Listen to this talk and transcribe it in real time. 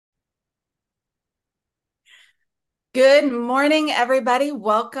Good morning, everybody.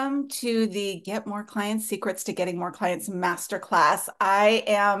 Welcome to the Get More Clients Secrets to Getting More Clients Masterclass. I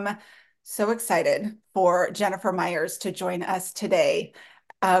am so excited for Jennifer Myers to join us today.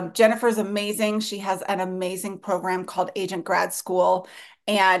 Jennifer's amazing. She has an amazing program called Agent Grad School.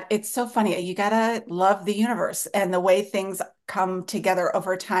 And it's so funny. You gotta love the universe and the way things come together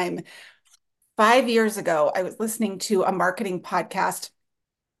over time. 5 years ago, I was listening to a marketing podcast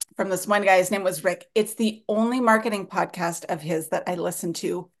from this one guy. His name was Rick. It's the only marketing podcast of his that I listened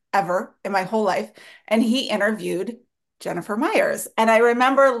to ever in my whole life. And he interviewed Jennifer Myers. And I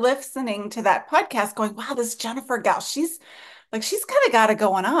remember listening to that podcast going, wow, this Jennifer gal, she's kind of got it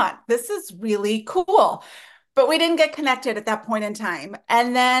going on. This is really cool. But we didn't get connected at that point in time.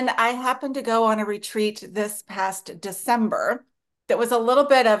 And then I happened to go on a retreat this past December that was a little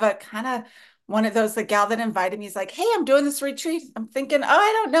bit of a kind of one of those, the gal that invited me is like, hey, I'm doing this retreat. I'm thinking, oh,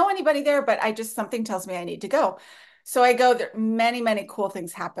 I don't know anybody there, but something tells me I need to go. So I go there. Many cool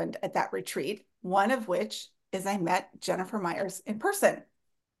things happened at that retreat. One of which is I met Jennifer Myers in person,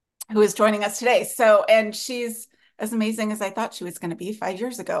 who is joining us today. And she's as amazing as I thought she was going to be 5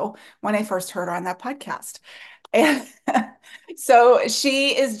 years ago when I first heard her on that podcast. And so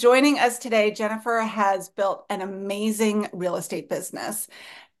she is joining us today. Jennifer has built an amazing real estate business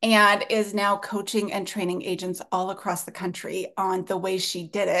and is now coaching and training agents all across the country on the way she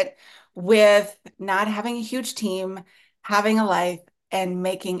did it with not having a huge team, having a life, and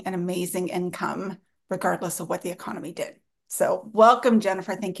making an amazing income, regardless of what the economy did. So, welcome,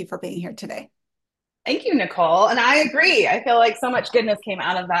 Jennifer. Thank you for being here today. Thank you, Nicole. And I agree. I feel like so much goodness came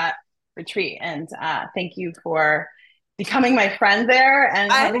out of that retreat. And thank you for becoming my friend there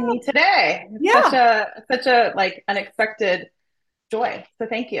and I having me today. It's such Yeah. a like unexpected joy. So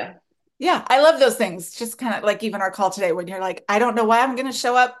thank you. Yeah, I love those things. Just kind of like even our call today when you're like, I don't know why I'm going to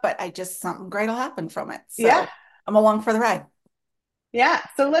show up, but something great will happen from it. Yeah. So I'm along for the ride. Yeah.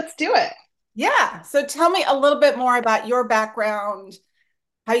 So let's do it. Yeah. So tell me a little bit more about your background,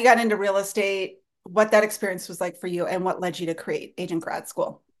 how you got into real estate, what that experience was like for you, and what led you to create Agent Grad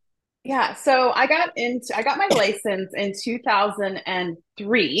School. Yeah. So I got my license in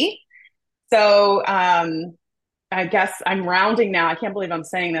 2003. So I guess I'm rounding now. I can't believe I'm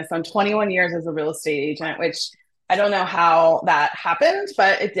saying this. I'm 21 years as a real estate agent, which I don't know how that happened,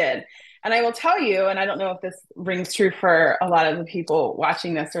 but it did. And I will tell you, and I don't know if this rings true for a lot of the people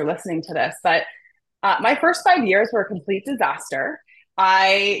watching this or listening to this, but my first 5 years were a complete disaster.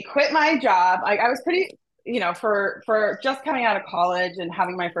 I quit my job. I was pretty, for just coming out of college and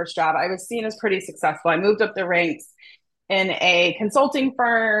having my first job, I was seen as pretty successful. I moved up the ranks in a consulting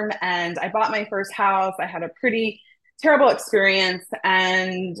firm and I bought my first house. I had a pretty terrible experience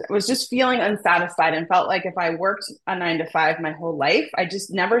and was just feeling unsatisfied and felt like if I worked a 9 to 5 my whole life, I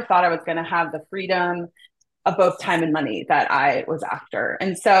just never thought I was going to have the freedom of both time and money that I was after.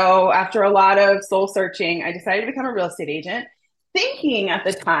 And so after a lot of soul searching, I decided to become a real estate agent, thinking at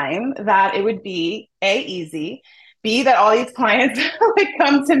the time that it would be A, easy, B, that all these clients would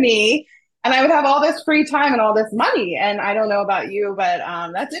come to me and I would have all this free time and all this money. And I don't know about you, but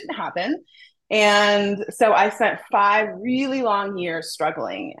that didn't happen. And so I spent 5 really long years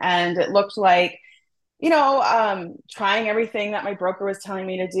struggling. And it looked like, trying everything that my broker was telling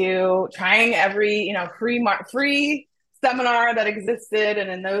me to do, trying every, free seminar that existed. And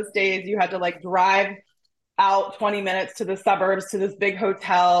in those days, you had to like drive out 20 minutes to the suburbs to this big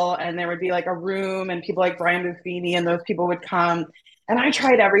hotel, and there would be like a room, and people like Brian Buffini and those people would come. And I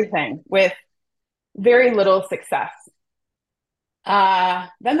tried everything with very little success.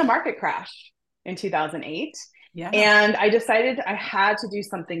 Then the market crashed in 2008. Yeah. And I decided I had to do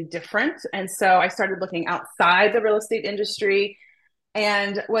something different. And so I started looking outside the real estate industry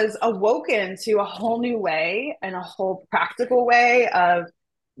and was awoken to a whole new way and a whole practical way of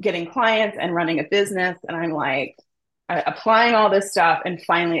getting clients and running a business. And I'm like applying all this stuff, and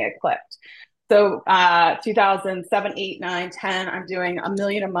finally it clicked. So 2007, 8, 9, 10, I'm doing a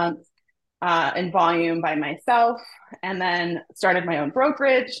million a month in volume by myself, and then started my own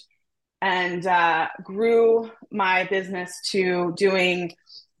brokerage and grew my business to doing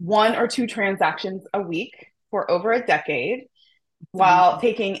 1 or 2 transactions a week for over a decade It's while amazing.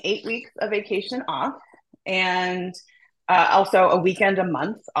 taking 8 weeks of vacation off and also a weekend a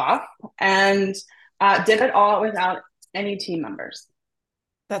month off, and did it all without any team members.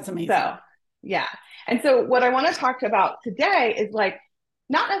 That's So, amazing. yeah. And so, what I want to talk about today is like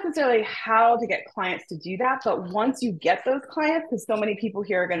not necessarily how to get clients to do that, but once you get those clients, because so many people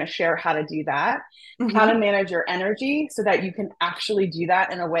here are going to share how to do that, how to Hmm. manage your energy so that you can actually do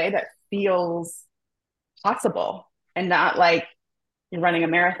that in a way that feels possible and not like you're running a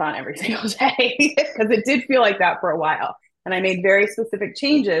marathon every single day because it did feel like that for a while. And I made very specific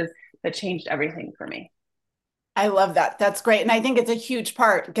changes that changed everything for me. I love that. That's great. And I think it's a huge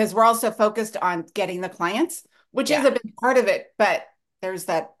part because we're also focused on getting the clients, which is Yeah. a big part of it. But there's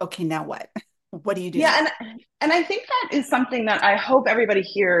that, okay, now what? What do you do Yeah, next? and I think that is something that I hope everybody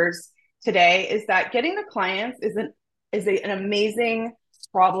hears today is that getting the clients an amazing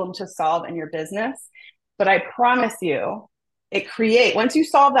problem to solve in your business. But I promise you, once you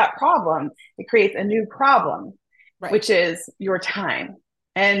solve that problem, it creates a new problem, Right. which is your time.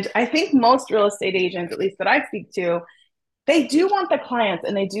 And I think most real estate agents, at least that I speak to, they do want the clients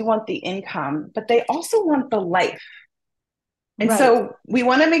and they do want the income, but they also want the life. And Right. so we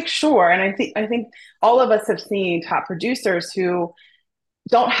want to make sure, and I think all of us have seen top producers who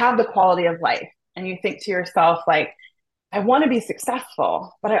don't have the quality of life. And you think to yourself, like, I want to be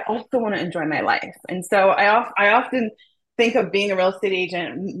successful, but I also want to enjoy my life. And so I often think of being a real estate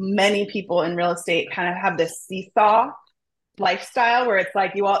agent. Many people in real estate kind of have this seesaw lifestyle where it's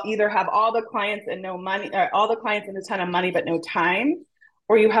like you all either have all the clients and no money, or all the clients and a ton of money but no time,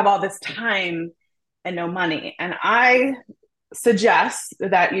 or you have all this time and no money. And I suggest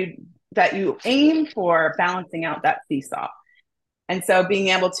that you aim for balancing out that seesaw. And so being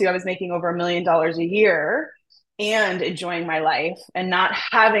able to, I was making over $1 million a year and enjoying my life and not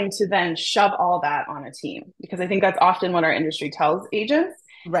having to then shove all that on a team. Because I think that's often what our industry tells agents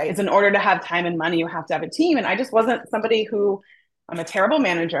is Right. in order to have time and money, you have to have a team. And I just wasn't somebody who, I'm a terrible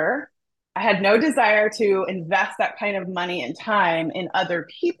manager. I had no desire to invest that kind of money and time in other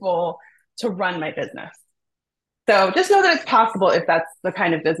people to run my business. So just know that it's possible if that's the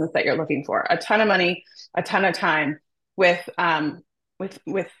kind of business that you're looking for. A ton of money, a ton of time with with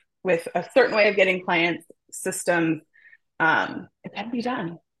with with a certain way of getting clients, systems, it can be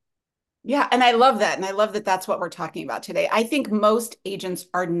done. Yeah. And I love that. And I love that that's what we're talking about today. I think most agents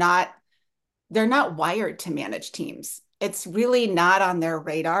are not, they're not wired to manage teams. It's really not on their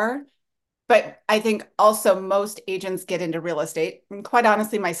radar. But I think also most agents get into real estate, and quite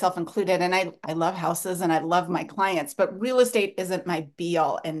honestly, myself included. And I love houses and I love my clients, but real estate isn't my be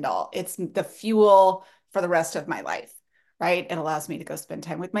all end all. It's the fuel for the rest of my life, right? It allows me to go spend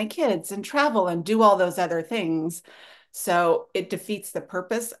time with my kids and travel and do all those other things. So it defeats the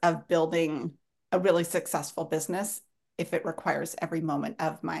purpose of building a really successful business if it requires every moment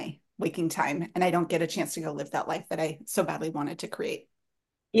of my waking time and I don't get a chance to go live that life that I so badly wanted to create.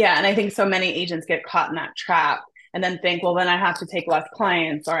 Yeah, and I think so many agents get caught in that trap and then think, well, then I have to take less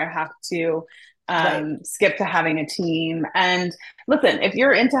clients or I have to Right. skip to having a team. And listen, if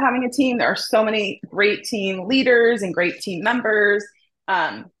you're into having a team, there are so many great team leaders and great team members.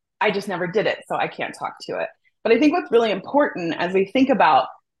 Um, I just never did it, so I can't talk to it. But I think what's really important as we think about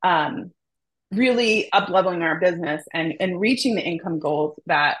really up leveling our business and reaching the income goals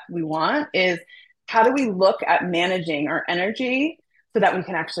that we want is how do we look at managing our energy so that we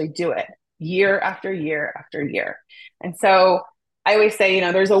can actually do it year after year after year. And so I always say,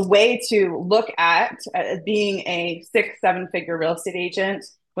 there's a way to look at being a 6, 7 figure real estate agent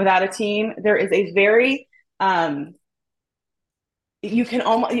without a team. There is a very you can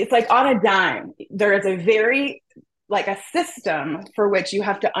almost, it's like on a dime. There is a very, like a system for which you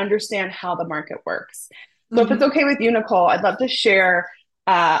have to understand how the market works. So if it's Mhm. okay with you, Nicole, I'd love to share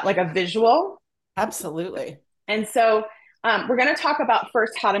like a visual. Absolutely. And so we're going to talk about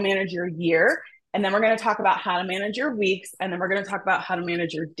first how to manage your year, and then we're going to talk about how to manage your weeks, and then we're going to talk about how to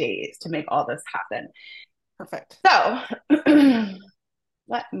manage your days to make all this happen. Perfect. So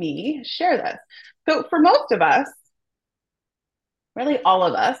let me share this. So for most of us, really all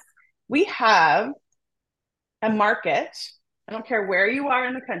of us, we have a market. I don't care where you are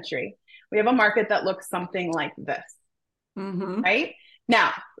in the country. We have a market that looks something like this, Hmm. right?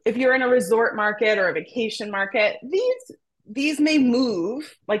 Now, if you're in a resort market or a vacation market, these may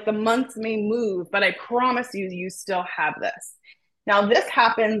move, like the months may move, but I promise you, you still have this. Now, this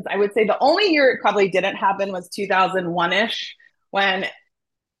happens, I would say the only year it probably didn't happen was 2001-ish, when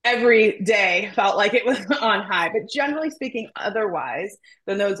every day felt like it was on high. But generally speaking, otherwise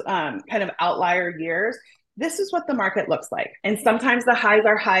than those kind of outlier years, this is what the market looks like. And sometimes the highs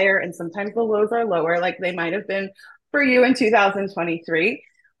are higher and sometimes the lows are lower, like they might have been for you in 2023.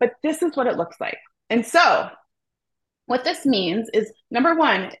 But this is what it looks like. And so, what this means is number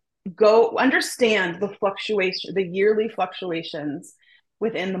one, go understand the fluctuation, the yearly fluctuations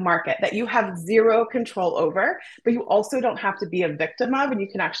within the market that you have zero control over, but you also don't have to be a victim of, and you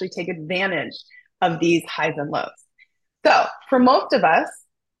can actually take advantage of these highs and lows. So, for most of us,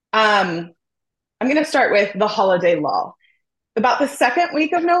 I'm going to start with the holiday lull. About the second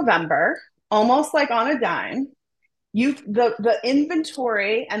week of November, almost like on a dime, The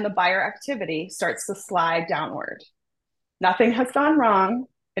inventory and the buyer activity starts to slide downward. Nothing has gone wrong.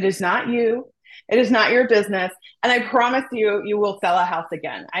 It is not you. It is not your business. And I promise you, you will sell a house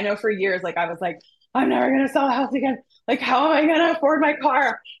again. I know for years, like I was like, I'm never going to sell a house again. Like, how am I going to afford my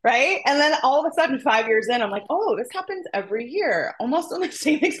car? Right. And then all of a sudden, 5 years in, I'm like, oh, this happens every year, almost on the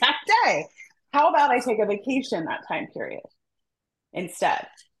same exact day. How about I take a vacation that time period instead?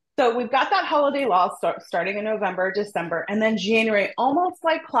 So we've got that holiday lull starting in November, December, and then January, almost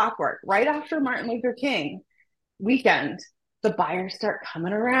like clockwork, right after Martin Luther King weekend, the buyers start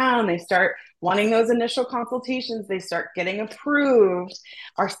coming around. They start wanting those initial consultations. They start getting approved.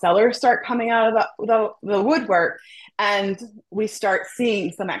 Our sellers start coming out of the woodwork, and we start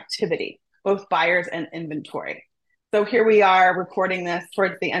seeing some activity, both buyers and inventory. So here we are recording this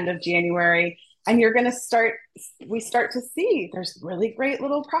towards the end of January, and we start to see there's really great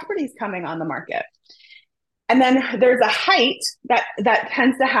little properties coming on the market. And then there's a height that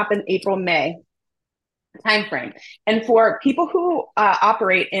tends to happen April, May timeframe. And for people who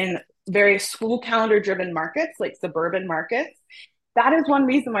operate in very school calendar driven markets, like suburban markets, that is one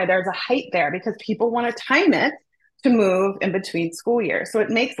reason why there's a height there, because people want to time it to move in between school years. So it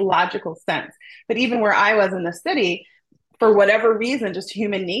makes logical sense. But even where I was in the city, for whatever reason, just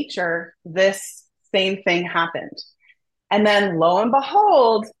human nature, this same thing happened. And then lo and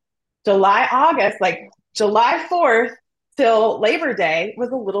behold, July, August, like July 4th till Labor Day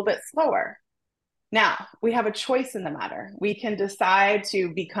was a little bit slower. Now, we have a choice in the matter. We can decide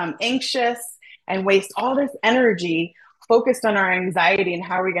to become anxious and waste all this energy focused on our anxiety and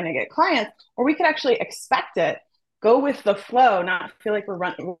how are we going to get clients, or we could actually expect it, go with the flow, not feel like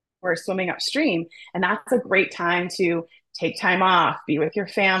we're swimming upstream. And that's a great time to take time off, be with your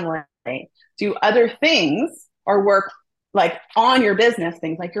family, do other things, or work like on your business,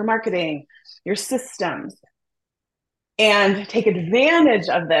 things like your marketing, your systems, and take advantage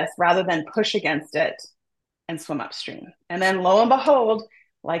of this rather than push against it and swim upstream. And then lo and behold,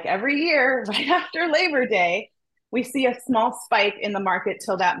 like every year, right after Labor Day, we see a small spike in the market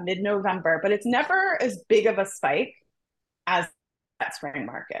till that mid-November, but it's never as big of a spike as that spring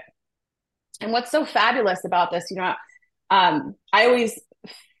market. And what's so fabulous about this, I always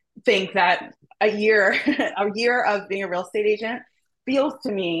think that a year, a year of being a real estate agent feels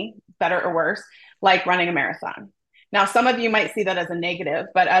to me, better or worse, like running a marathon. Now, some of you might see that as a negative,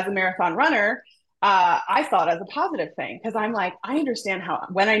 but as a marathon runner, I saw it as a positive thing, because I'm like, I understand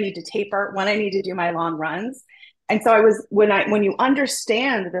when I need to taper, when I need to do my long runs. And so when you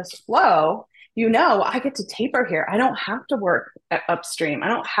understand this flow, I get to taper here. I don't have to work upstream. I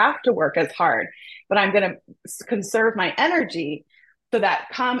don't have to work as hard, but I'm going to conserve my energy so that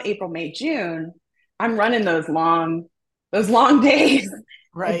come April, May, June, I'm running those long days,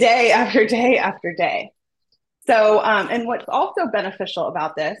 right, day after day after day. So, and what's also beneficial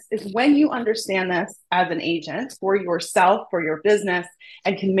about this is when you understand this as an agent for yourself, for your business,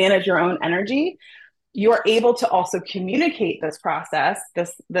 and can manage your own energy, you're able to also communicate this process,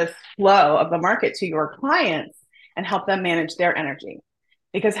 this flow of the market to your clients and help them manage their energy.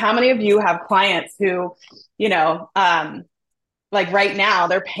 Because how many of you have clients who, like right now,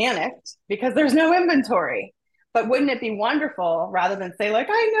 they're panicked because there's no inventory? But wouldn't it be wonderful, rather than say, like,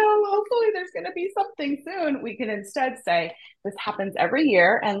 I know, hopefully there's going to be something soon, we can instead say, this happens every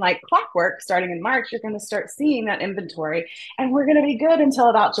year. And like clockwork, starting in March, you're going to start seeing that inventory. And we're going to be good until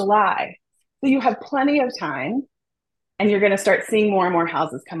about July. So you have plenty of time, and you're going to start seeing more and more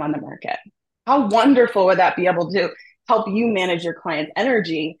houses come on the market. How wonderful would that be able to help you manage your client's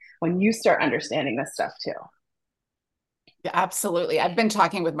energy when you start understanding this stuff too? Yeah, absolutely. I've been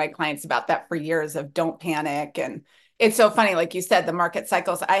talking with my clients about that for years of don't panic. And it's so funny, like you said, the market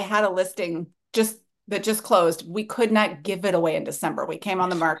cycles. I had a listing that just closed. We could not give it away in December. We came on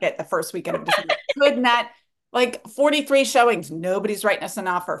the market the first weekend of December. Could not, like 43 showings. Nobody's writing us an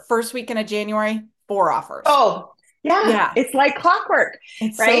offer. First weekend of January, 4 offers. Oh, yeah. It's like clockwork,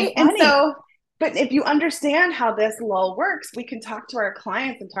 it's right? So funny. But if you understand how this lull works, we can talk to our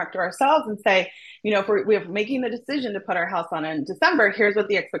clients and talk to ourselves and say, if we're making the decision to put our house on in December, here's what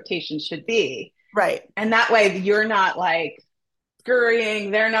the expectation should be. Right. And that way you're not like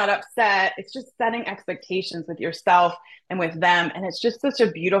scurrying, they're not upset. It's just setting expectations with yourself and with them. And it's just such a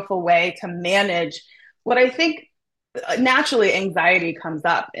beautiful way to manage what I think naturally anxiety comes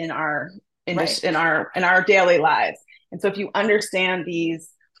up in our daily lives. And so if you understand these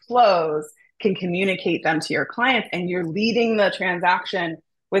flows, can communicate them to your clients, and you're leading the transaction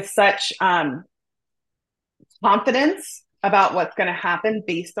with such confidence about what's going to happen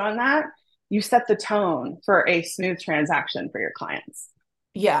based on that, you set the tone for a smooth transaction for your clients.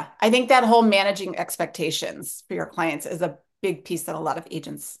 Yeah, I think that whole managing expectations for your clients is a big piece that a lot of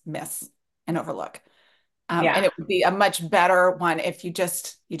agents miss and overlook. And Yeah. it would be a much better one if you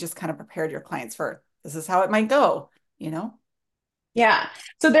just kind of prepared your clients for this is how it might go, you know? Yeah.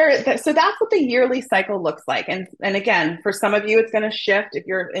 So that's what the yearly cycle looks like. And again, for some of you it's going to shift. If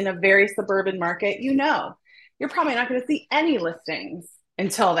you're in a very suburban market, you're probably not going to see any listings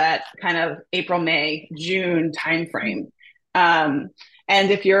until that kind of April, May, June timeframe. Um,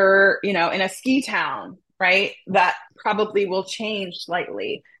 and if you're, in a ski town, right, that probably will change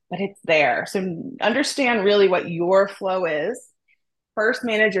slightly, but it's there. So understand really what your flow is. First,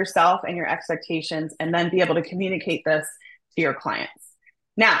 manage yourself and your expectations, and then be able to communicate this to your clients.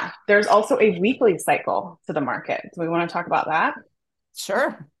 Now, there's also a weekly cycle to the market. Do we want to talk about that?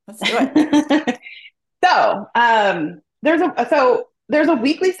 Sure, let's do it. There's a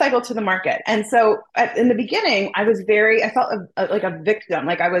weekly cycle to the market, and so in the beginning, I felt like a victim,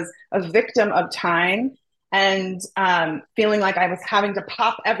 like I was a victim of time, and feeling like I was having to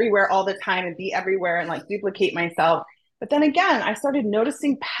pop everywhere all the time and be everywhere and like duplicate myself. But then again, I started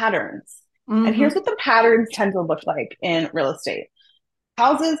noticing patterns, and Hmm. here's what the patterns tend to look like in real estate.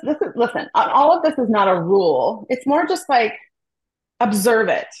 Houses. Listen. All of this is not a rule. It's more just like observe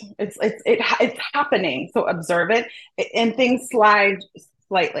it. It's happening. So observe it, and things slide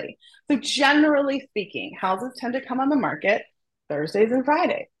slightly. So generally speaking, houses tend to come on the market Thursdays and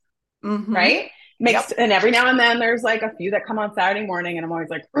Fridays, Hmm. right? Mixed, Yep. and every now and then there's like a few that come on Saturday morning, and I'm always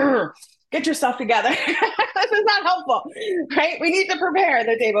like, get your stuff together. This is not helpful, right? We need to prepare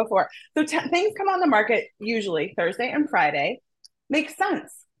the day before. So things come on the market usually Thursday and Friday. Makes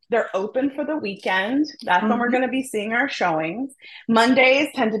sense. They're open for the weekend. That's when we're Hmm. going to be seeing our showings. Mondays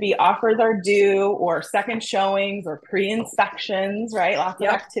tend to be offers are due or second showings or pre-inspections, right? Lots of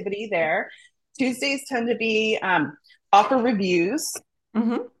Yep. activity there. Tuesdays tend to be offer reviews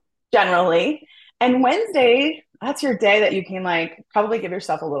Hmm. generally. And Wednesday, that's your day that you can like probably give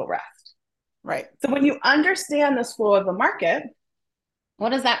yourself a little rest. Right. So when you understand this flow of the market, what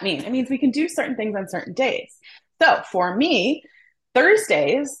does that mean? It means we can do certain things on certain days. So for me,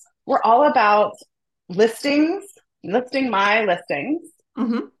 Thursdays were all about listings, listing my listings,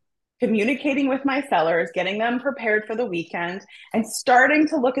 Hmm. communicating with my sellers, getting them prepared for the weekend, and starting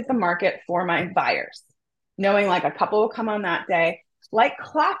to look at the market for my buyers, knowing like a couple will come on that day. Like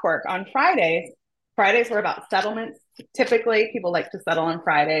clockwork on Fridays, Fridays were about settlements. Typically, people like to settle on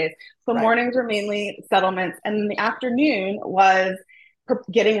Fridays. So Right. mornings were mainly settlements. And then the afternoon was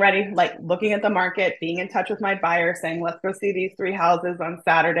getting ready, like looking at the market, being in touch with my buyer, saying, let's go see these three houses on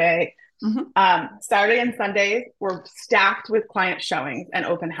Saturday. Hmm. Saturday and Sundays were stacked with client showings and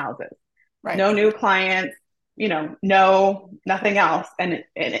open houses. Right. No new clients, no nothing else. And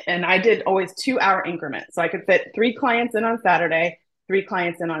I did always 2 hour increments, so I could fit three clients in on Saturday, three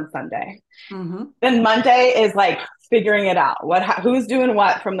clients in on Sunday. Hmm. Then Monday is like figuring it out. Who's doing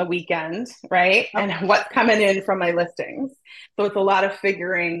what from the weekend, right? Yep. And what's coming in from my listings. So it's a lot of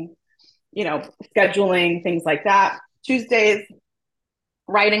figuring, scheduling, things like that. Tuesdays,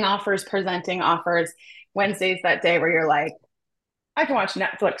 writing offers, presenting offers. Wednesday's that day where you're like, I can watch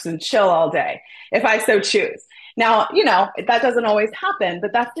Netflix and chill all day if I so choose. Now, that doesn't always happen,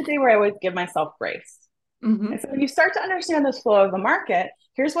 but that's the day where I always give myself grace. And Hmm. so when you start to understand this flow of the market,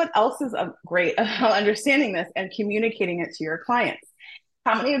 here's what else is great about understanding this and communicating it to your clients.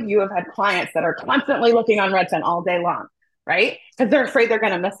 How many of you have had clients that are constantly looking on Redfin all day long, right? Because they're afraid they're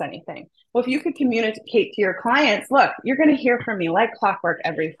going to miss anything. Well, if you could communicate to your clients, look, you're going to hear from me like clockwork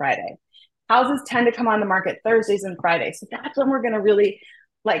every Friday. Houses tend to come on the market Thursdays and Fridays. So that's when we're going to really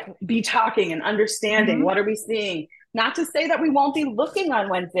like be talking and understanding Hmm. what are we seeing. Not to say that we won't be looking on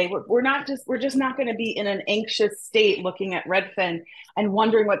Wednesday. We're just not going to be in an anxious state looking at Redfin and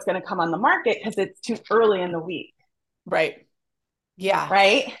wondering what's going to come on the market because it's too early in the week, Right. Yeah.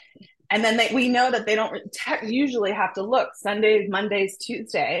 right? And then we know that they don't usually have to look Sundays, Mondays,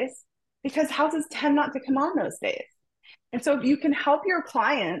 Tuesdays because houses tend not to come on those days. And so if you can help your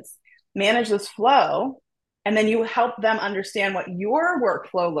clients manage this flow and then you help them understand what your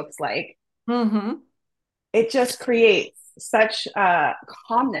workflow looks like, Hmm. it just creates such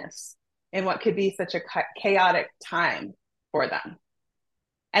calmness in what could be such a chaotic time for them.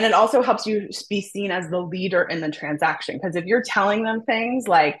 And it also helps you be seen as the leader in the transaction. Because if you're telling them things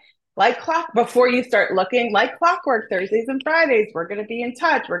like clock before you start looking, like clockwork, Thursdays and Fridays, we're going to be in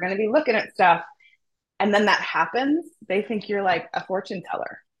touch, we're going to be looking at stuff. And then that happens, they think you're like a fortune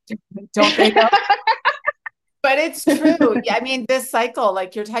teller. Don't they though? But it's true. Yeah, I mean, this cycle,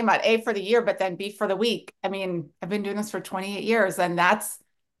 like you're talking about A for the year, but then B for the week. I mean, I've been doing this for 28 years, and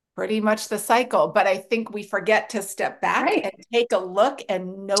pretty much the cycle. But I think we forget to step back Right. and take a look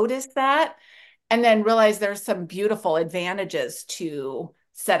and notice that, and then realize there's some beautiful advantages to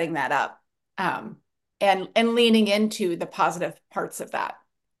setting that up, and leaning into the positive parts of that.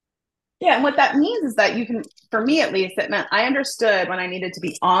 Yeah. And what that means is that you can, for me at least, it meant I understood when I needed to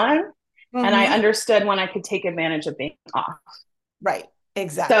be on and I Hmm. understood when I could take advantage of being off. Right.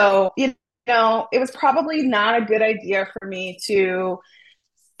 Exactly. So, it was probably not a good idea for me to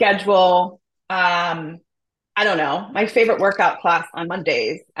schedule, I don't know, my favorite workout class on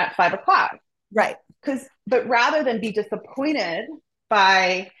Mondays at 5 o'clock. Right. But rather than be disappointed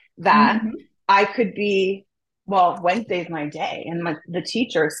by that, Hmm. I could be, well, Wednesday's my day. And the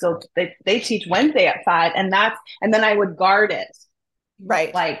teacher still, they teach Wednesday at 5. And then I would guard it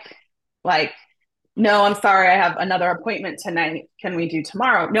Right. like, like, no, I'm sorry, I have another appointment tonight. Can we do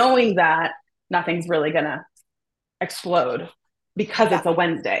tomorrow? Knowing that nothing's really going to explode because Yeah. it's a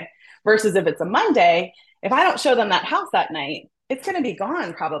Wednesday versus if it's a Monday, if I don't show them that house that night, it's going to be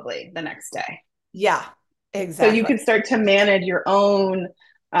gone probably the next day. Yeah. So you Exactly. can start to manage your own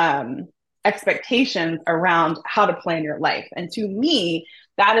um, expectations around how to plan your life. And to me,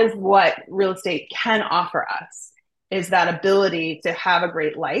 that is what real estate can offer us is that ability to have a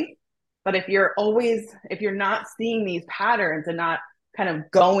great life. But if you're not seeing these patterns and not kind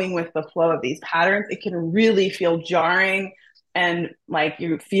of going with the flow of these patterns, it can really feel jarring and like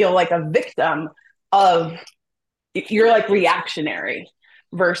you feel like a victim of you're like reactionary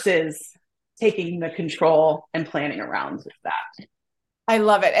versus taking the control and planning around that. I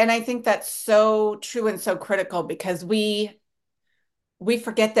love it. And I think that's so true and so critical because we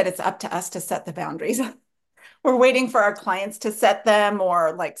forget that it's up to us to set the boundaries. We're waiting for our clients to set them,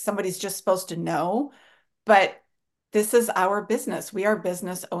 or like somebody's just supposed to know. But this is our business. We are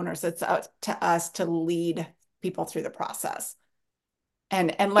business owners. It's up to us to lead people through the process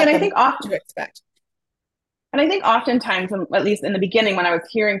and And let I them know think what often to expect. and I think oftentimes, at least in the beginning, when I was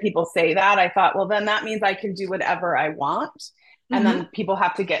hearing people say that, I thought, well, then that means I can do whatever I want. And Hmm. then people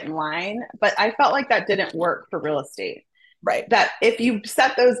have to get in line. But I felt like that didn't work for real estate. Right. That if you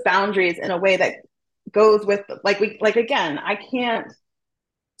set those boundaries in a way that goes with like again, I can't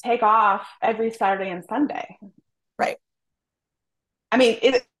take off every Saturday and Sunday. Right. I mean,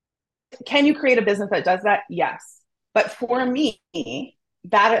 can you create a business that does that? Yes. But for me,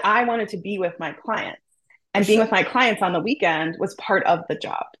 that I wanted to be with my clients. For And being sure. with my clients on the weekend was part of the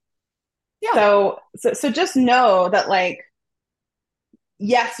job. Yeah. So just know that like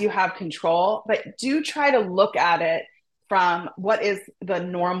yes, you have control, but do try to look at it from what is the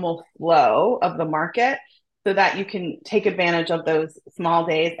normal flow of the market so that you can take advantage of those small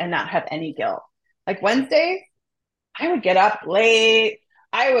days and not have any guilt. Like Wednesdays, I would get up late.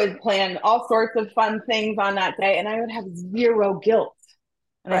 I would plan all sorts of fun things on that day and I would have zero guilt.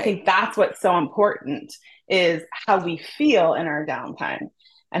 And I Right. think that's what's so important is how we feel in our downtime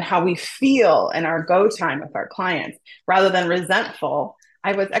and how we feel in our go time with our clients rather than resentful.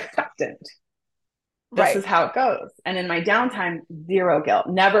 I was expectant. This Right. is how it goes. And in my downtime, zero guilt,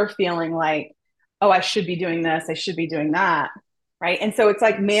 never feeling like, oh, I should be doing this, I should be doing that. Right. And so it's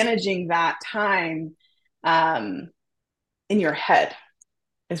like managing that time um, in your head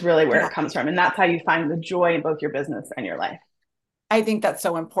is really where Yeah. it comes from. And that's how you find the joy in both your business and your life. I think that's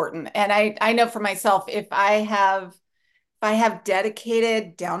so important. And I know for myself, if I have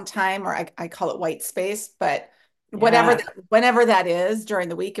dedicated downtime, or I call it white space, but Yes. whenever that is during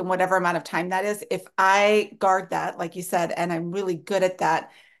the week and whatever amount of time that is, if I guard that, like you said, and I'm really good at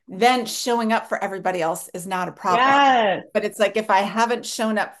that, then showing up for everybody else is not a problem. Yes. But it's like if I haven't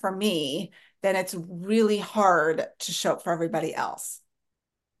shown up for me, then it's really hard to show up for everybody else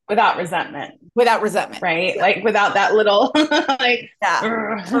Without resentment, without resentment. right? Yeah. Like without that little like, Yeah.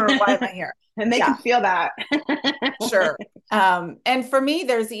 Or why am and I here? they Yeah. can feel that. Sure. And for me,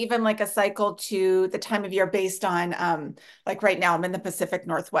 there's even like a cycle to the time of year based on like right now I'm in the Pacific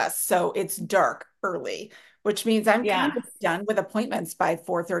Northwest, so it's dark early, which means I'm kind Yeah, of done with appointments by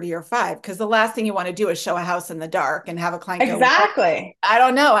 4:30 or 5, because the last thing you want to do is show a house in the dark and have a client go, well, exactly. I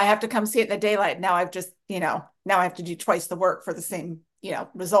don't know, I have to come see it in the daylight. Now I've just, now I have to do twice the work for the same,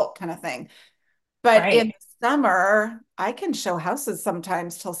 result kind of thing. But in Right. the summer, I can show houses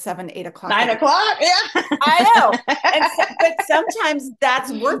sometimes till 7, 8 o'clock Nine at night. o'clock. Yeah. I know. But sometimes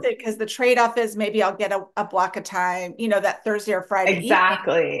that's worth it because the trade-off is maybe I'll get a block of time, that Thursday or Friday evening.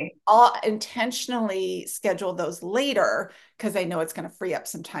 Exactly. I'll intentionally schedule those later because I know it's going to free up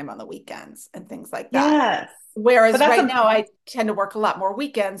some time on the weekends and things like that. Yes. But Whereas that's right a now I tend to work a lot more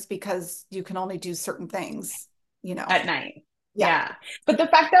weekends because you can only do certain things, at night. Yeah. Yeah. But the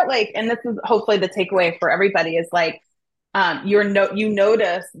fact that like, and this is hopefully the takeaway for everybody is like, you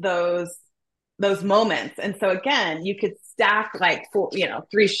notice those moments. And so again, you could stack like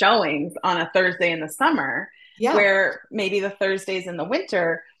three showings on a Thursday in the summer, Yeah, where maybe the Thursdays in the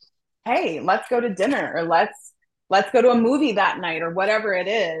winter, hey, let's go to dinner, or let's go to a movie that night, or whatever it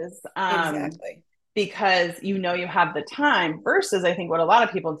is. exactly. Because you have the time, versus I think what a lot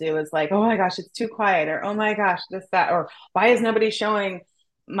of people do is like, oh my gosh, it's too quiet, or oh my gosh, this, that, or why is nobody showing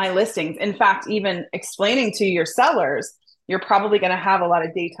my listings? In fact, even explaining to your sellers, you're probably going to have a lot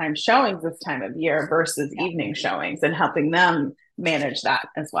of daytime showings this time of year versus Yeah. evening showings, and helping them manage that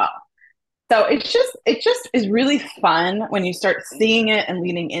as well. So it just is really fun when you start seeing it and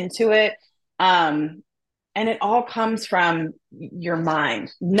leaning into it. Um, and it all comes from your mind.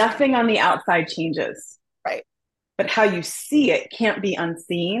 Nothing on the outside changes, Right. but how you see it can't be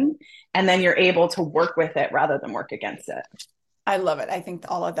unseen. And then you're able to work with it rather than work against it. I love it. I think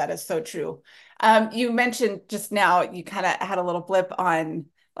all of that is so true. You mentioned just now, you kind of had a little blip on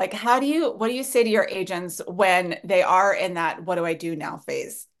like, what do you say to your agents when they are in that, what do I do now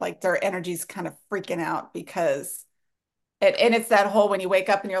phase? Like their energy's kind of freaking out because and it's that whole when you wake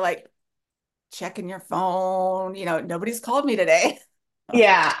up and you're like checking your phone, nobody's called me today.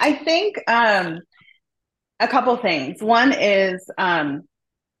 Yeah, I think a couple things. One is, and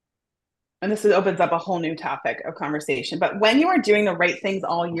opens up a whole new topic of conversation, but when you are doing the right things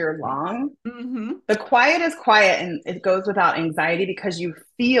all year long, Hmm. the quiet is quiet and it goes without anxiety, because you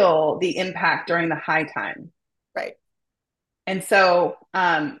feel the impact during the high time. Right. And so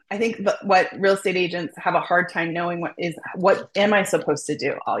I think what real estate agents have a hard time knowing what am I supposed to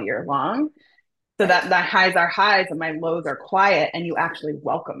do all year long, so Right. that the highs are highs and my lows are quiet, and you actually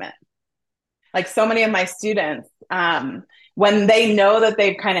welcome it. Like so many of my students, when they know that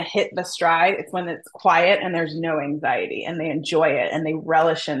they've kind of hit the stride, it's when it's quiet and there's no anxiety, and they enjoy it and they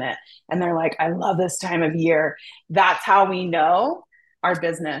relish in it. And they're like, I love this time of year. That's how we know our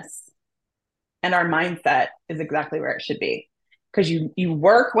business and our mindset is exactly where it should be. Because you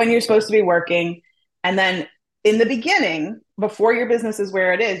work when you're supposed to be working. And then in the beginning, before your business is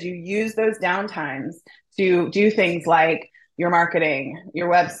where it is, you use those downtimes to do things like your marketing, your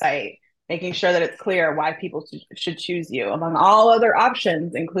website, making sure that it's clear why people should choose you among all other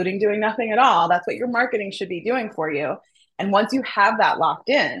options, including doing nothing at all. That's what your marketing should be doing for you. And once you have that locked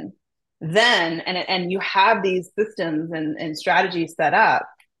in, then and you have these systems and strategies set up,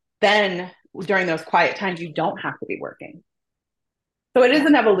 then during those quiet times, you don't have to be working. So it is Yeah.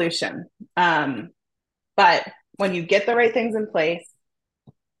 an evolution. But when you get the right things in place,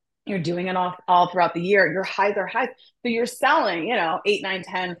 you're doing it all throughout the year, your highs are highs. So you're selling, 8, 9,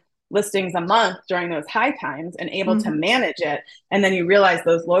 10 listings a month during those high times and able to Mhm. manage it. And then you realize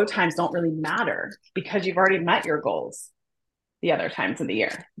those low times don't really matter because you've already met your goals the other times of the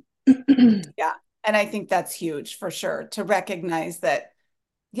year. Yeah. And I think that's huge for sure to recognize that,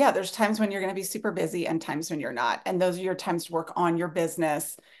 yeah, there's times when you're going to be super busy and times when you're not. And those are your times to work on your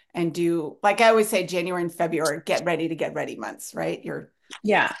business and do, like I always say, January and February, get ready to get ready months, right?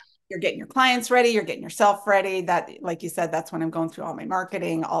 Yeah. You're getting your clients ready, you're getting yourself ready. That, like you said, that's when I'm going through all my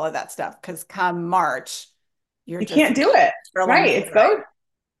marketing, all of that stuff. Because come March, you're You just can't do it. along Right. for the It's ride. go.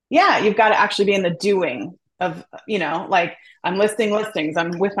 Yeah. You've got to actually be in the doing of, like I'm listing listings,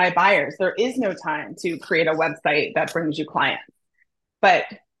 I'm with my buyers. There is no time to create a website that brings you clients. But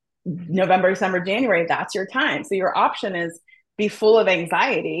November, December, January, that's your time. So your option is be full of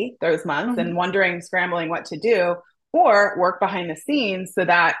anxiety those months and Mhm. wondering, scrambling what to do, or work behind the scenes so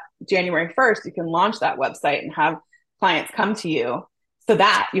that January 1st, you can launch that website and have clients come to you so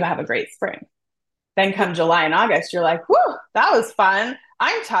that you have a great spring. Then Yeah. come July and August, you're like, whew, that was fun.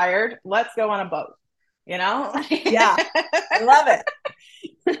 I'm tired. Let's go on a boat, you know? Yeah. I love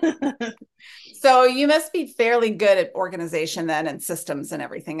it. So you must be fairly good at organization then and systems and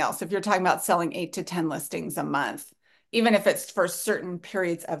everything else. If you're talking about selling 8 to 10 listings a month, even if it's for certain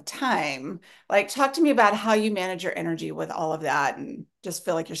periods of time, like talk to me about how you manage your energy with all of that and just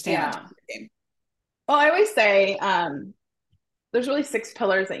feel like you're staying on top Yeah. of the game. Well, I always say, there's really 6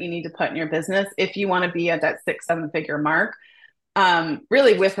 pillars that you need to put in your business if you want to be at that 6, 7 figure mark,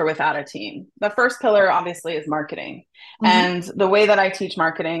 really with or without a team. The first pillar obviously is marketing. Mhm. And the way that I teach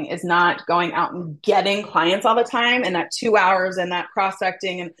marketing is not going out and getting clients all the time and that 2 hours and that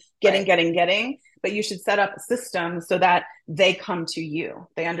prospecting and getting, Right. getting, getting. But you should set up a system so that they come to you.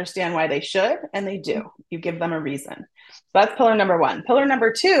 They understand why they should, and they do. You give them a reason. So that's pillar number one. Pillar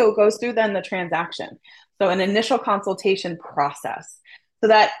number two goes through then the transaction. So an initial consultation process. So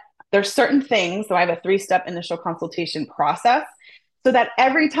that there's certain things. So I have a 3-step initial consultation process so that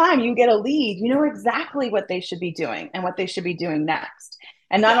every time you get a lead, you know exactly what they should be doing and what they should be doing next.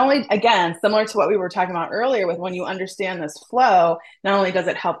 And not Yeah. only, again, similar to what we were talking about earlier with when you understand this flow, not only does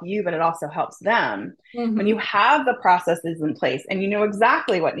it help you, but it also helps them. When you Hmm. have the processes in place and you know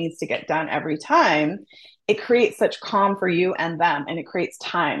exactly what needs to get done every time, it creates such calm for you and them, and it creates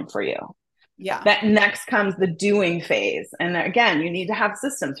time for you. Yeah. That next comes the doing phase. And again, you need to have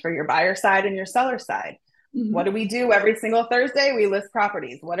systems for your buyer side and your seller side. What do Hmm. we do every single Thursday? We list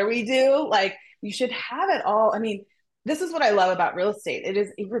properties. What do we do? Like, you should have it all. I mean, this is what I love about real estate. It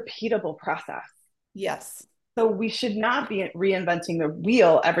is a repeatable process. Yes. So we should not be reinventing the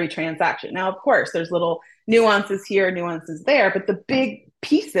wheel every transaction. Now, of course, there's little nuances here, nuances there, but the big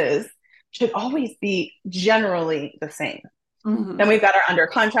pieces should always be generally the same. Then Hmm. we've got our under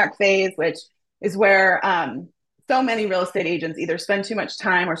contract phase, which is where so many real estate agents either spend too much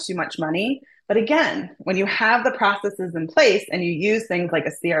time or too much money. But again, when you have the processes in place and you use things like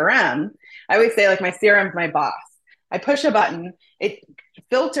a CRM, I always say, like, my CRM is my boss. I push a button, it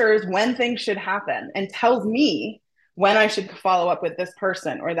filters when things should happen and tells me when I should follow up with this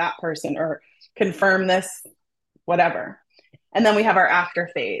person or that person or confirm this, whatever. And then we have our after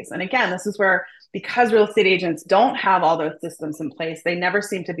phase. And again, this is where, because real estate agents don't have all those systems in place, they never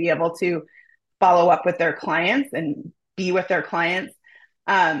seem to be able to follow up with their clients and be with their clients.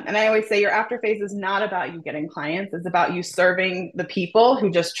 And I always say your after phase is not about you getting clients. It's about you serving the people who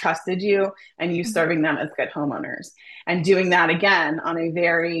just trusted you and you serving them as good homeowners and doing that again on a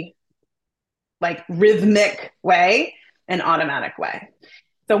very like rhythmic way and automatic way.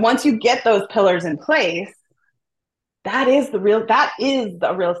 So once you get those pillars in place, that is the real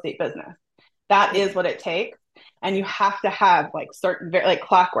estate business. That Yeah. is what it takes. And you have to have like certain, like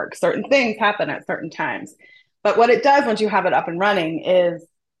clockwork, certain things happen at certain times. But what it does once you have it up and running is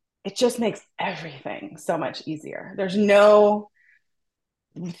it just makes everything so much easier. There's no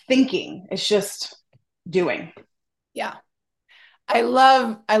thinking, it's just doing. Yeah. I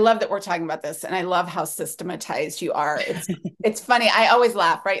love that we're talking about this, and I love how systematized you are. It's funny. I always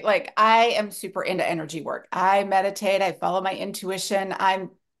laugh, right? Like, I am super into energy work. I meditate, I follow my intuition.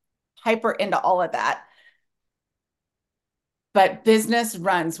 I'm hyper into all of that. But business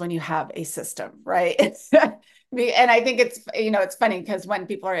runs when you have a system, right? And I think it's funny because when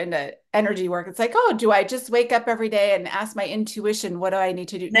people are into energy work, it's like, oh, do I just wake up every day and ask my intuition, what do I need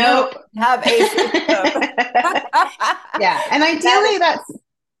to do? No, Nope. have a system. Yeah. And That is, ideally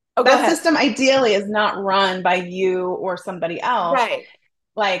oh, go that ahead. system ideally is not run by you or somebody else. Right.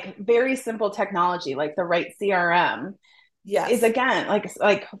 Like very simple technology, like the right CRM is Yes. again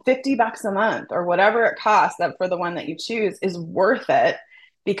like $50 a month or whatever it costs that for the one that you choose is worth it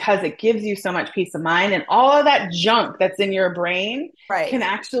because it gives you so much peace of mind and all of that junk that's in your brain can Right.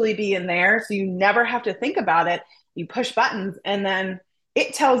 actually be in there so you never have to think about it. You push buttons and then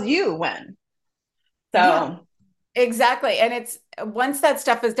it tells you when. Yeah, So exactly. And it's once that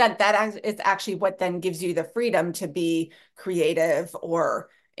stuff is done, is actually what then gives you the freedom to be creative or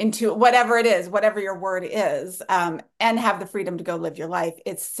into whatever it is, whatever your word is, and have the freedom to go live your life.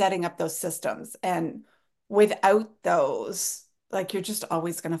 It's setting up those systems. And without those, like, you're just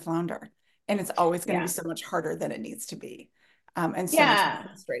always going to flounder. And it's always going to be yeah. so much harder than it needs to be, and so much more Yeah.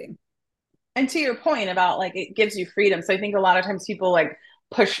 frustrating. And to your point about like it gives you freedom. So I think a lot of times people like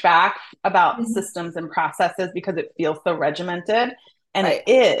push back about Mhm. systems and processes because it feels so regimented. And it Right.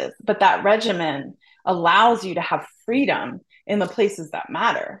 is, but that regimen allows you to have freedom in the places that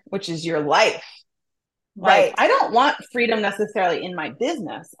matter, which is your life. Like, Right. I don't want freedom necessarily in my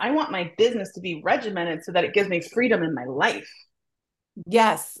business. I want my business to be regimented so that it gives me freedom in my life.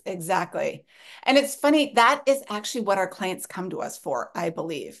 Yes, exactly. And it's funny, that is actually what our clients come to us for, I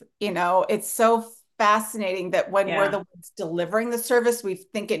believe. It's so fascinating that when we're the Yeah. ones delivering the service, we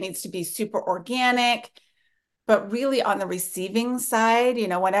think it needs to be super organic. But really, on the receiving side,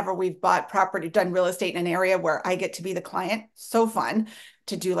 whenever we've bought property, done real estate in an area where I get to be the client, so fun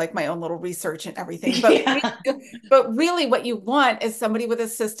to do like my own little research and everything. Yeah. But really, what you want is somebody with a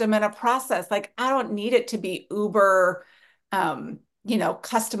system and a process. Like, I don't need it to be uber,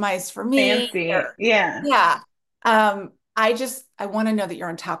 customized for me. Fancy. Or Yeah. yeah, I want to know that you're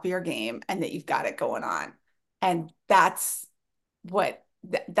on top of your game and that you've got it going on, and that's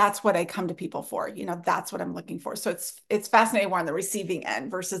what I come to people for. That's what I'm looking for. So it's fascinating we're on the receiving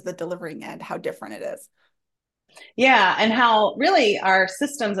end versus the delivering end, how different it is. Yeah. And how really our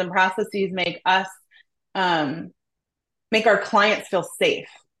systems and processes make us um, make our clients feel safe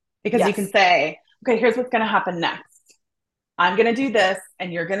because you can Yes. say, okay, here's what's going to happen next. I'm going to do this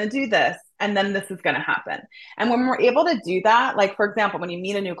and you're going to do this. And then this is going to happen. And when we're able to do that, like for example, when you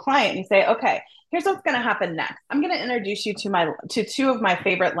meet a new client and you say, okay, here's what's going to happen next. I'm going to introduce you to two of my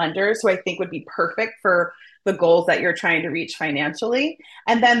favorite lenders who I think would be perfect for the goals that you're trying to reach financially.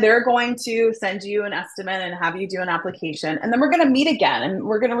 And then they're going to send you an estimate and have you do an application. And then we're going to meet again and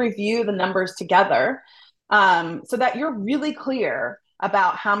we're going to review the numbers together, so that you're really clear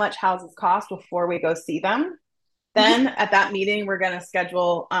about how much houses cost before we go see them. Mhm. Then at that meeting, we're going to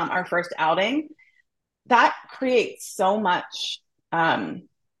schedule our first outing. That creates so much um,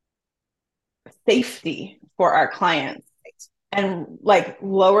 safety for our clients and like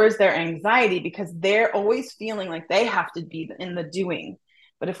lowers their anxiety because they're always feeling like they have to be in the doing.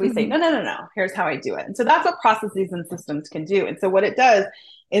 But if we say, no, Mhm. no, no, no, here's how I do it. And so that's what processes and systems can do. And so what it does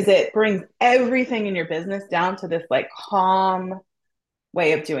is it brings everything in your business down to this like calm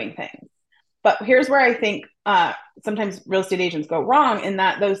way of doing things. But here's where I think sometimes real estate agents go wrong in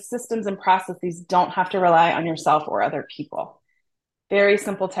that those systems and processes don't have to rely on yourself or other people. Very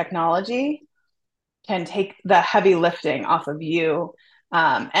simple technology can take the heavy lifting off of you,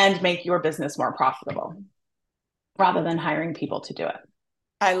 and make your business more profitable rather than hiring people to do it.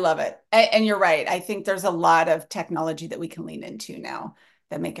 I love it. And you're right. I think there's a lot of technology that we can lean into now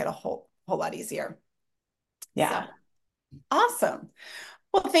that make it a whole lot easier. Yeah. So awesome.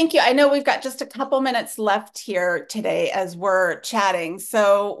 Well, thank you. I know we've got just a couple minutes left here today as we're chatting.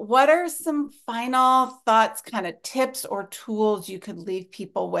 So, what are some final thoughts, kind of tips or tools you could leave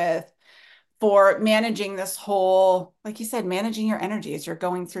people with for managing this whole, like you said, managing your energy as you're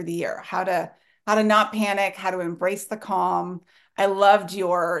going through the year? How to not panic, how to embrace the calm. I loved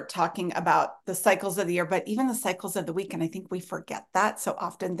your talking about the cycles of the year, but even the cycles of the week. And I think we forget that so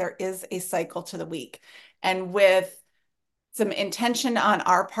often. There is a cycle to the week. And with some intention on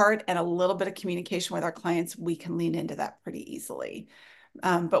our part and a little bit of communication with our clients, we can lean into that pretty easily.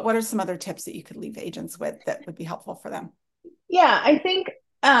 But what are some other tips that you could leave agents with that would be helpful for them? Yeah, I think,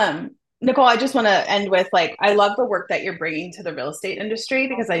 Nicole, I just want to end with like, I love the work that you're bringing to the real estate industry Oh,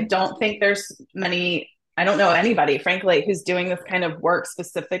 because I thank you. don't think there's many, I don't know anybody, frankly, who's doing this kind of work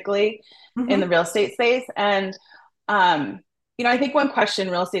specifically in the Mhm. real estate space. And, um, I think one question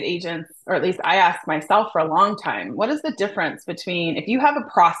real estate agents, or at least I asked myself for a long time, what is the difference between if you have a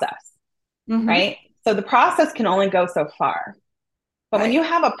process, Mhm. right? So the process can only go so far. But when Right. you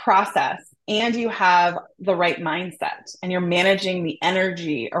have a process and you have the right mindset and you're managing the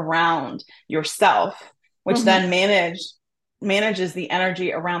energy around yourself, which Mhm. then manages the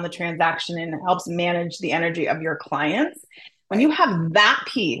energy around the transaction and helps manage the energy of your clients. When you Right. have that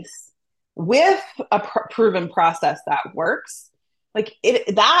piece with a proven process that works, like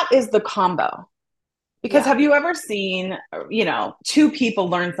it, that is the combo. Because Yeah. have you ever seen, two people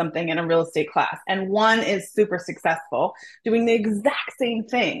learn something in a real estate class and one is super successful doing the exact same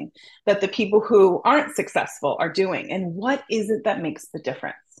thing that the people who aren't successful are doing? And what is it that makes the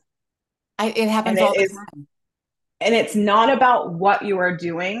difference? It And happens it all the is, time. and it's not about what you are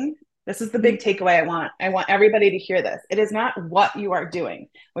doing. This is the Mhm. big takeaway I want. I want everybody to hear this. It is not what you are doing,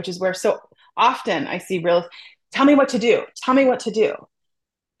 which is where so often I see real, tell me what to do. Tell me what to do.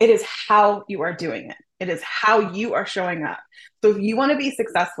 It is how you are doing it. It is how you are showing up. So if you want to be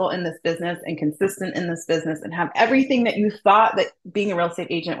successful in this business and consistent in this business and have everything that you thought that being a real estate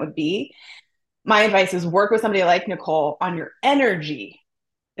agent would be, my advice is work with somebody like Nicole on your energy,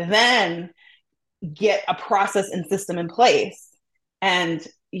 then get a process and system in place. And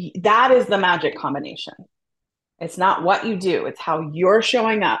that is the magic combination. It's not what you do, it's how you're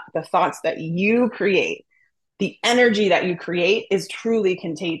showing up, the thoughts that you create, the energy that you create is truly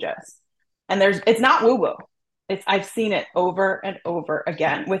contagious. And it's not woo woo. I've seen it over and over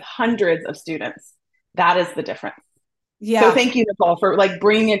again with hundreds of students. That is the difference. So Yeah. thank you, Nicole, for like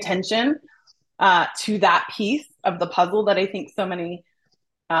bringing attention to that piece of the puzzle that I think so many,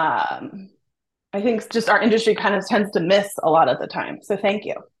 I think just our industry kind of tends to miss a lot of the time. So thank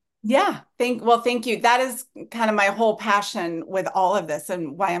you. Yeah. Thank you. That is kind of my whole passion with all of this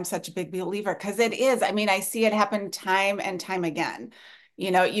and why I'm such a big believer because it is. I mean, I see it happen time and time again.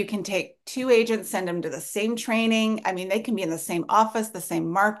 You can take two agents, send them to the same training. I mean, they can be in the same office, the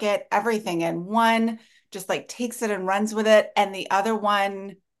same market, everything. And one just like takes it and runs with it. And the other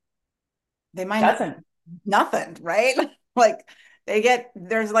one, they might not, Doesn't. nothing, right? Like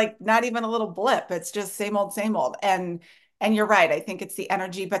there's like not even a little blip. It's just same old. And you're right. I think it's the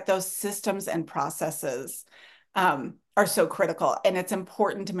energy, but those systems and processes are so critical. And it's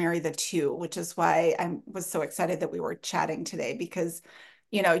important to marry the two, which is why I was so excited that we were chatting today because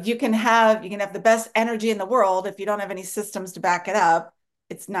you can have the best energy in the world. If you don't have any systems to back it up,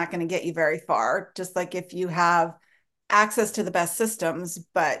 it's not going to get you very far. Just like if you have access to the best systems,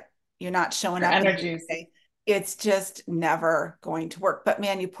 but you're not showing Your up in the energies. day, it's just never going to work. But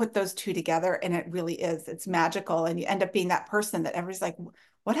man, you put those two together and it really is, it's magical. And you end up being that person that everybody's like,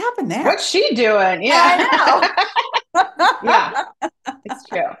 What happened What's there? she doing? Yeah. I Yeah, know. it's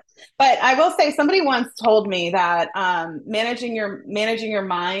true. But I will say somebody once told me that managing your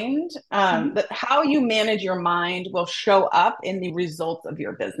mind, Mhm. that how you manage your mind will show up in the results of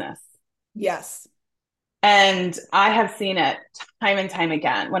your business. Yes. And I have seen it time and time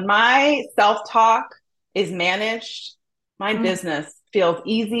again. When my self-talk is managed, my Mhm. business feels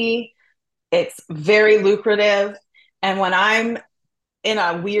easy. It's very lucrative. And when I'm in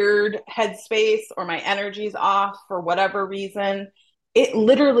a weird headspace or my energy's off for whatever reason, it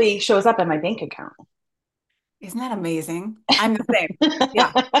literally shows up in my bank account. Isn't that amazing? I'm the same.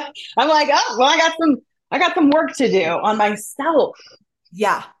 Yeah. I'm like, oh, well, I got some work to do on myself.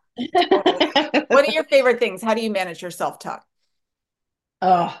 Yeah. Totally. What are your favorite things? How do you manage your self-talk?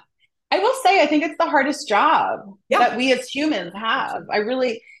 Oh, I will say, I think it's the hardest job Yeah. that we as humans have.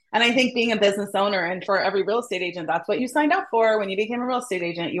 And I think being a business owner, and for every real estate agent, that's what you signed up for when you became a real estate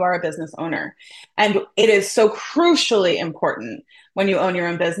agent. You are a business owner. And it is so crucially important when you own your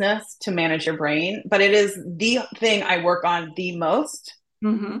own business to manage your brain. But it is the thing I work on the most.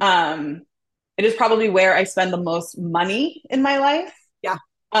 Hmm. Um, it is probably where I spend the most money in my life. Yeah.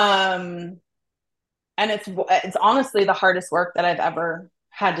 Um, and it's honestly the hardest work that I've ever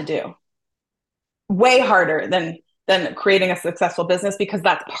had to do. Way harder than creating a successful business because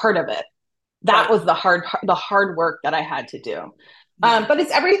that's part of it. That Right. was the hard work that I had to do. Yeah. But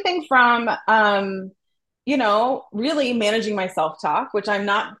it's everything from really managing my self-talk, which I'm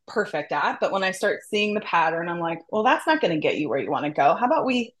not perfect at, but when I start seeing the pattern, I'm like, well, that's not going to get you where you want to go. How about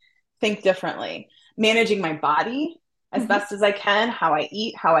we think differently? Managing my body as Hmm. best as I can, how I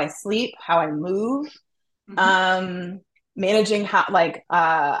eat, how I sleep, how I move, Hmm. um managing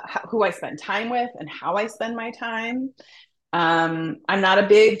who I spend time with and how I spend my time. I'm not a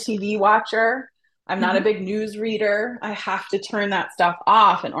big TV watcher. I'm not a Hmm. big news reader. I have to turn that stuff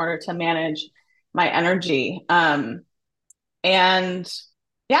off in order to manage my energy. And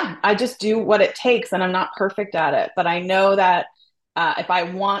yeah, I just do what it takes, and I'm not perfect at it, but I know that if I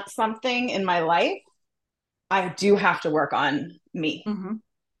want something in my life, I do have to work on me. Hmm.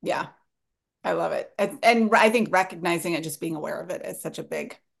 Yeah. I love it. And I think recognizing it, just being aware of it is such a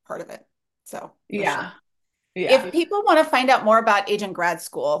big part of it. So for sure. Yeah, yeah. If people want to find out more about Agent Grad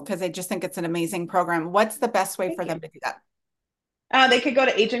School, because I just think it's an amazing program, what's the best way Thank for you. them to do that? They could go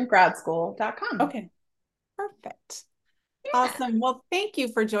to agentgradschool.com. Okay, perfect. Yeah. Awesome. Well, thank you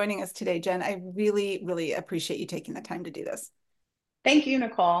for joining us today, Jen. I really, really appreciate you taking the time to do this. Thank you,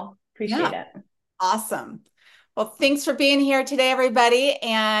 Nicole. Appreciate Yeah, it. awesome. Well, thanks for being here today, everybody,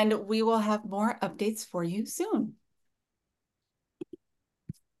 and we will have more updates for you soon.